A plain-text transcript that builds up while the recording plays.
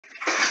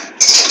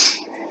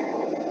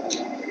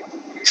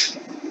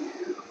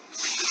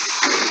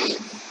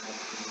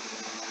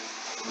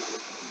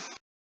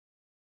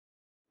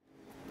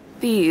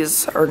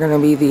These are going to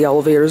be the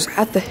elevators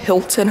at the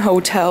Hilton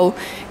Hotel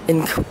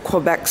in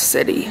Quebec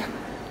City.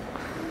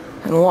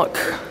 And look,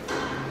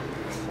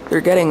 they're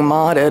getting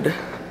modded,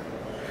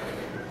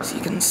 as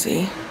you can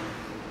see.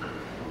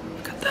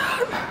 Look at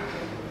that.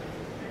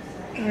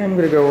 And I'm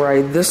going to go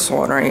ride this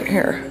one right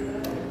here.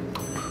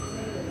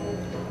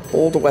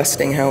 Old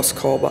Westinghouse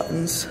call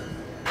buttons.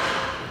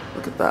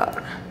 Look at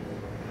that.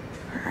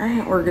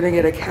 Alright, we're going to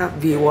get a cap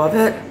view of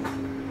it.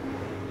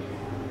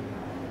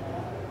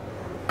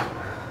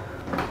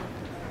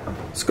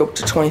 Scope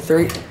to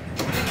 23.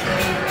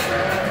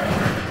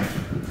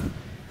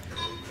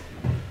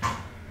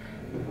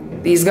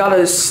 These got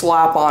a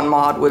slap-on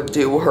mod with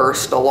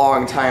Dewhurst a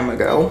long time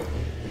ago.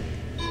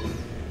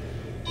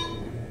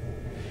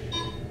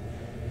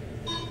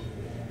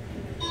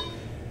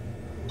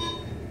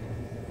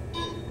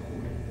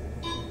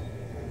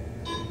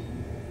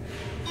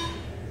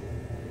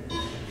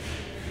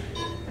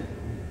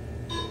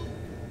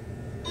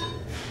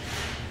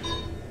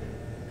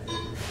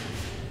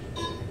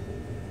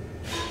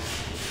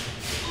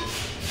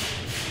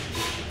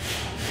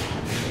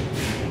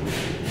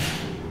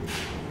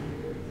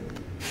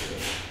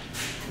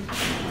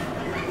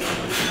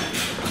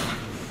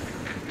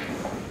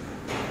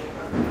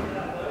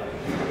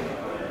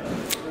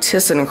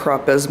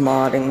 Thyssenkrupp is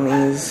modding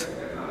these.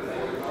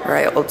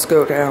 Alright, let's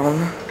go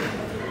down.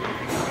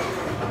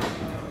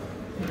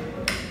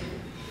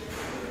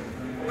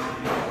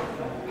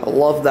 I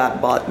love that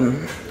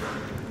button.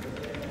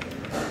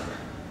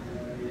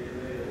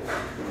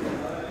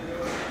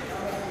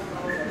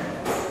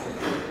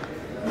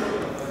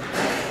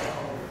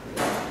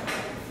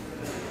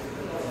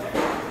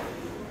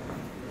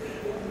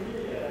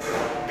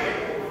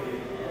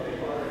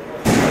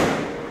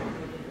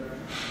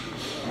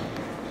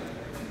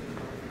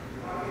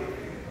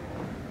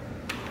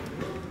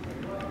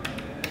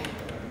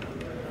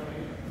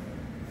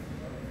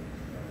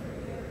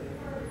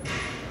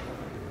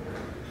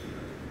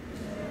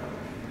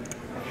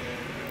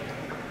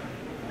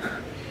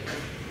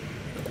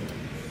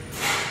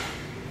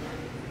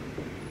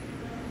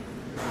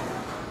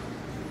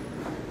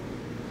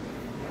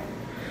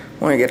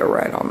 I want to get a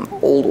ride on the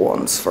old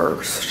ones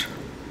first.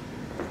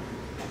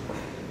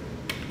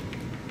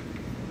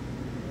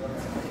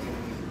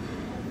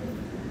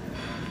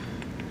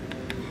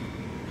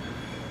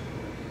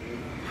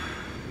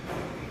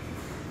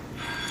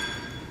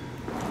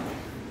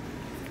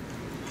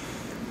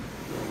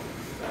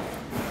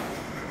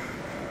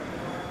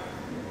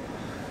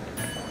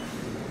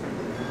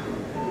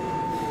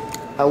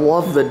 I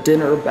love the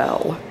dinner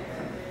bell.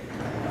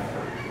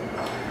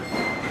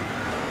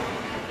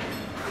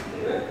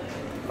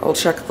 I'll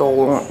check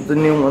the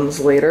new ones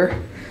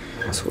later.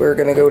 So we're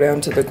gonna go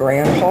down to the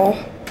Grand Hall.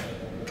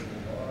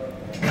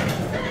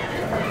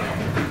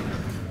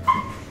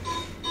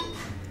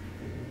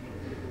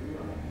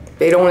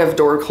 They don't have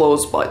door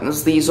close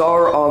buttons. These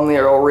are on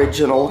their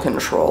original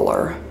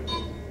controller.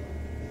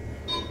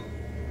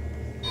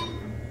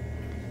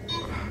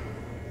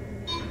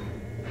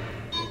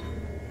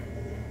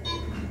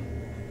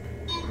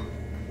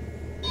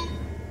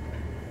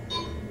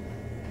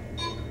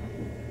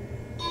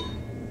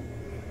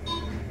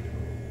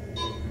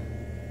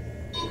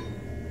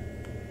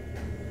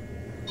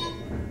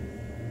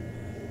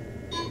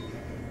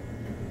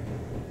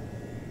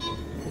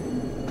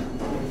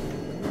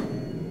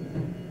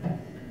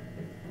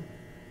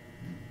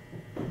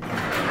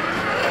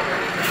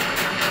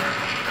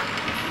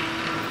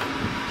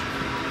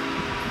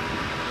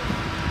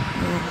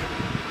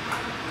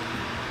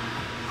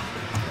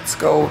 Let's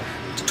go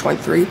to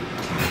 23.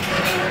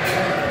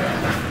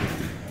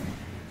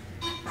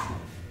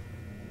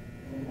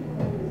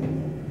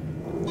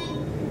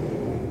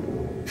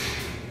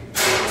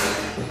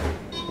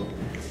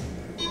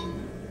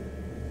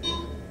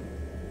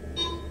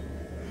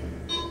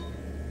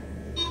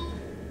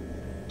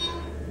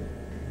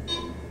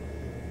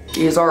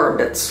 These are a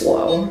bit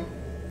slow.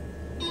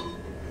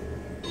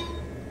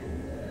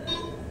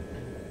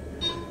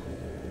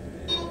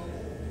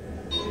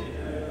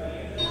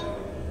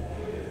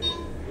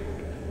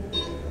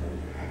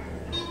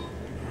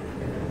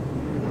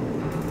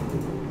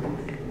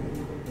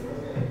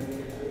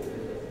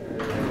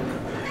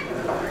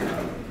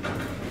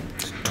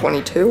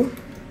 $22.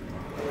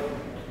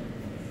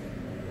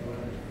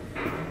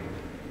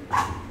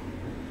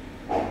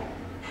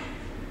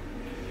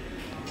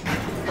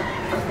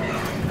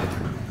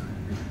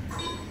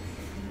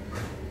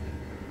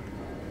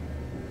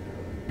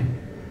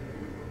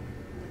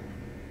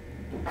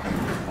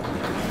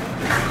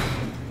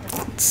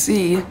 Let's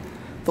see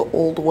the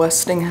old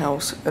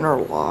Westinghouse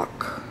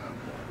interlock.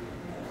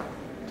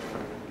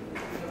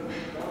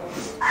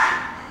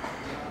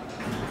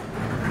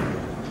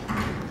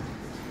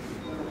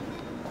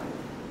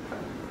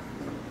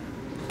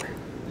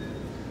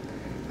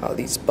 Oh,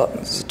 these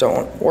buttons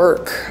don't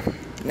work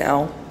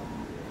now.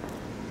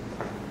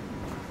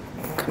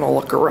 I'm gonna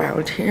look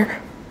around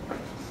here.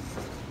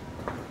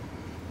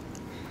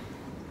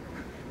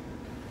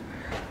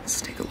 Let's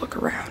take a look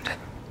around.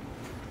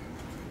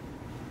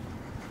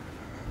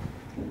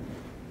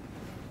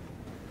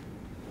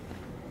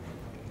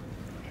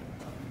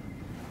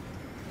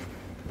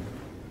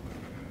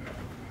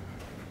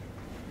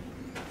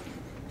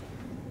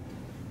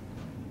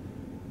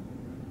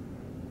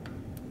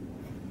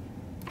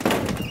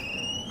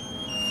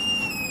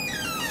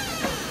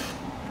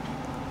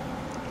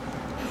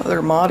 Oh,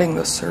 they're modding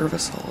the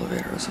service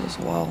elevators as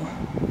well.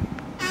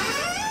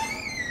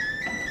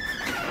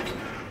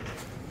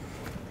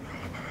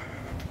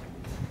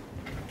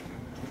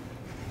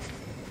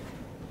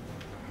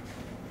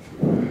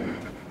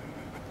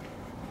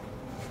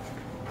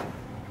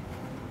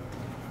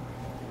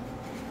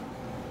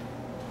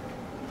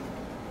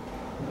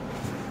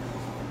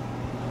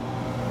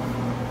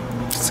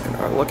 Just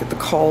gonna look at the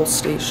call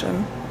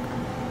station.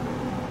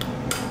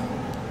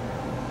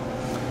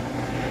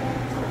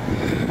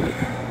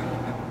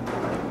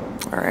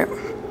 Alright,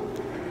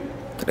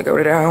 gonna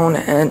go down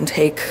and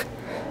take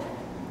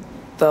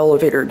the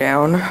elevator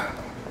down.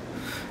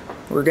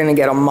 We're gonna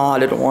get a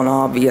modded one,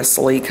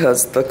 obviously,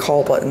 because the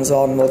call buttons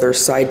on the other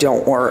side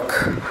don't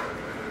work.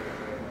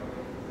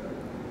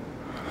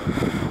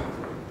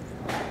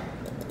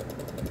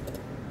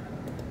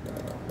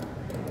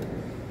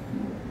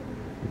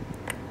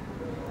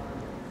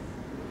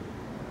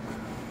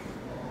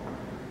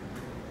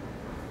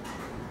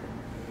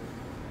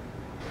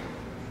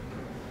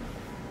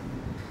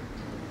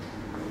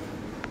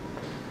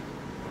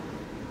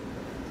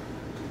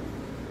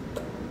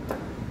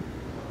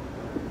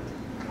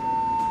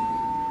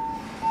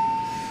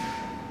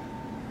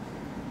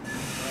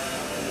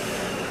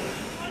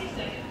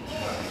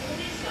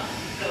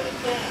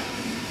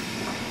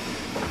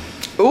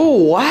 Oh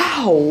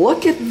wow,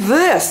 look at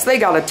this. They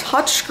got a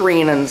touch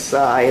screen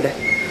inside.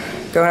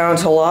 Go down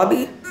to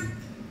lobby.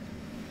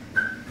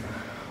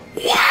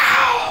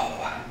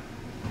 Wow.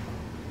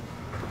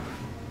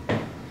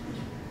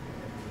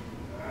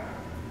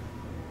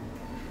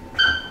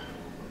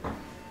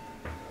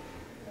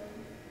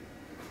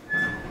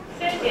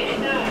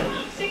 Second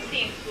etage,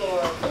 16th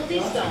floor,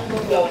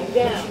 Hilton, going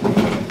down.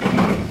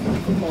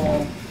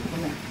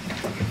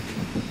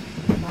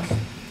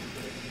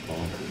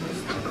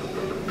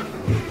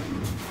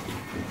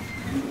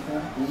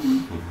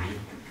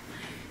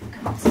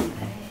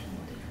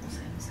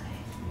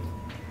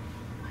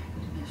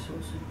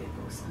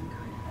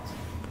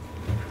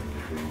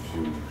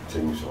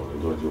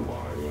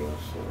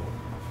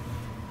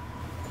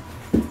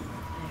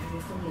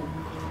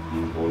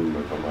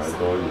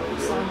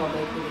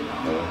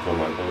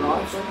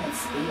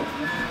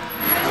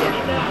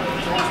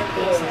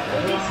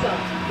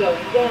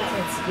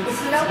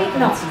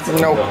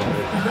 Nope.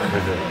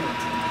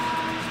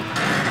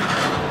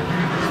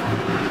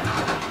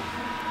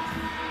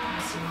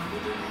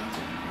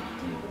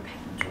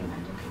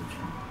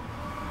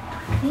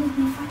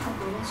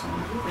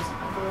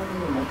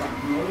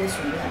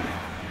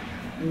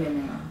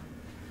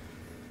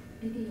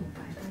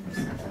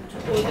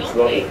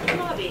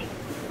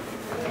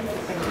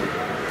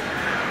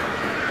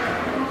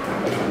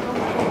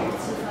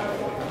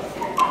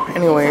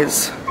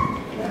 Anyways,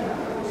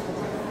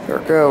 here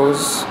it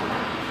goes.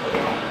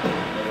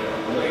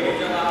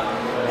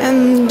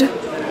 And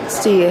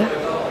see,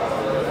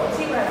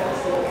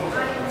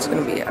 it's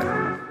gonna be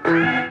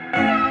it.